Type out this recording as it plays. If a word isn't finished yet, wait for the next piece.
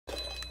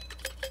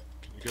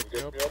get me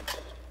up?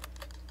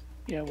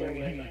 Yeah, where are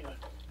you? Hang on.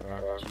 To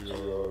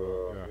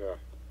yeah,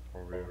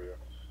 over here.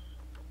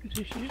 Is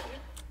this you?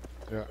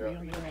 Yeah. Are you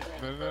on the ramp?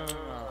 No,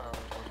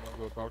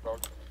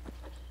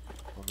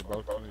 on the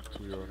balcony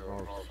to your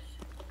north.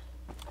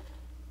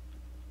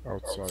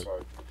 Outside.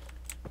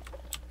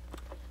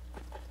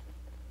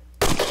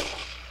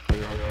 Are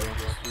you on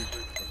the street?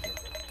 Okay.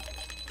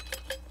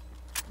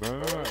 No,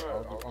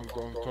 on the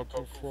top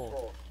of the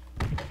floor.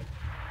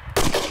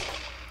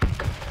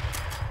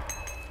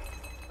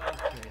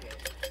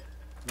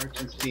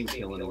 Merchant's team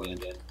killing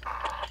again.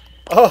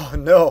 Oh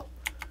no!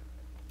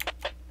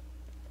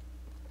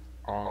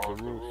 On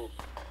the roof.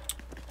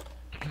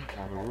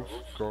 On the roof,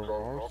 go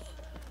north.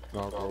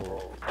 Now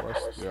go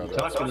west. Yeah, I'm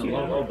that's talking to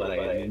local, but I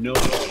have no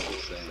idea what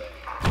he's saying.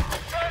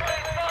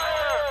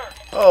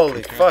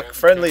 Holy fuck,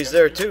 friendlies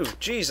there too.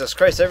 Jesus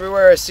Christ,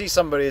 everywhere I see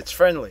somebody, it's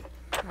friendly.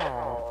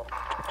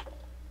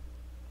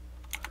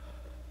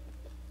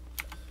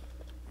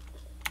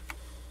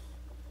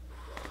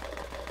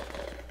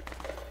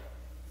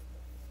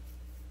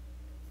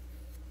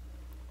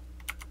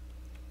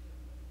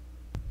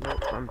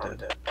 Nope, I'm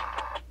dead.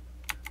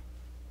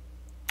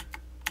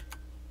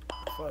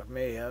 Fuck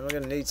me, I'm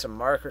gonna need some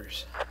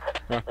markers.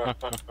 Damn.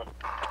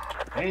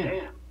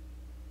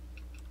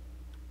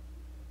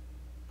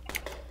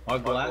 Or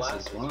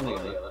glasses, one or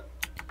the other.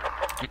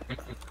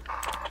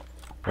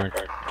 Thanks.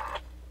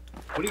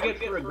 What do you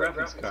get for a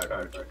graphics card,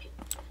 Merchant?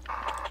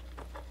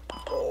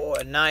 Oh,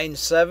 a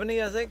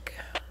 970, I think.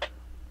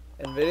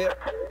 NVIDIA.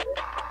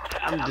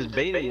 I'm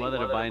debating whether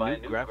to buy a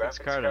new graphics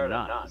card or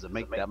not. Does it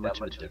make that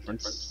much of a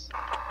difference?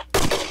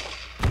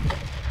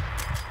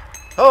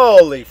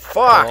 Holy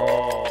fuck!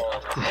 Oh.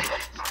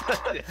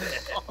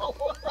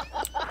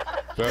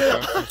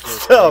 That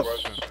answers So- your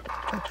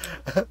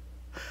question.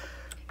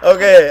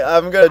 Okay,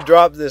 I'm gonna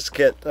drop this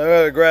kit. I'm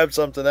gonna grab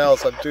something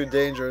else. I'm too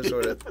dangerous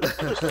with it.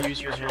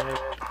 Use your hand.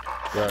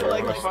 Yeah,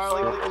 Like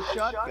Farley with the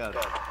shotgun.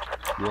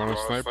 you want a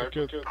sniper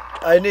kit?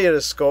 I need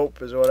a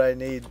scope, is what I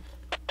need.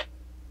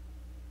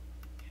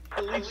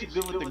 At least you're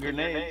good with the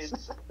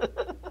grenades.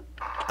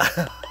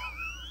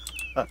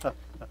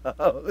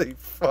 Holy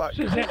fuck.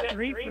 So is that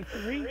 3 for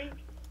 3?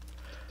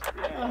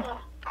 Yeah.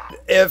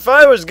 If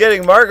I was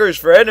getting markers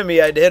for enemy,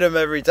 I'd hit him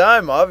every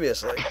time,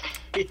 obviously.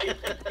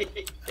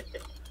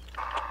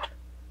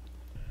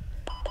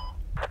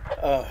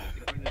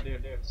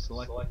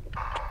 Select.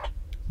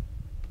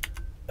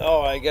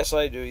 Oh, I guess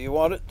I do. You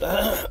want it?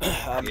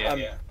 I'm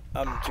Yeah.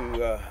 I'm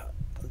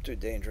too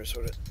dangerous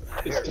with it.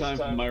 It's time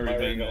for my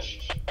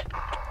revenge.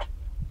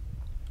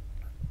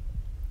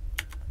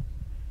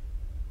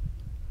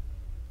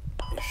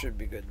 You should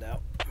be good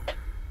now.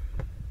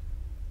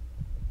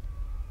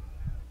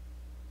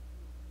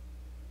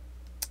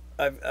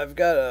 I've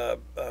got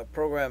a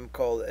program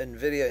called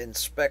NVIDIA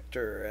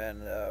Inspector,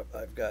 and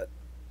I've got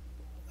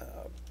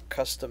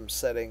custom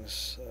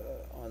settings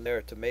on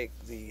there to make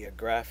the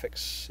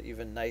graphics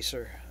even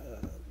nicer.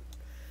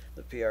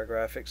 The PR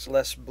graphics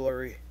less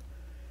blurry.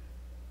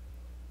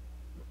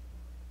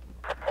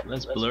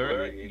 Let's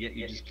blur it, yet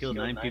you just killed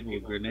 9 people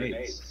with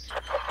grenades.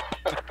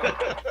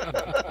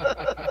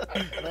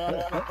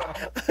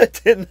 I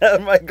didn't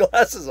have my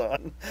glasses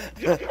on.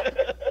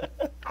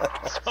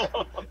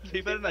 So,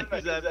 you better not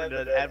use that for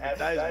an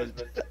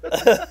advertisement.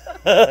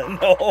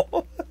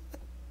 No.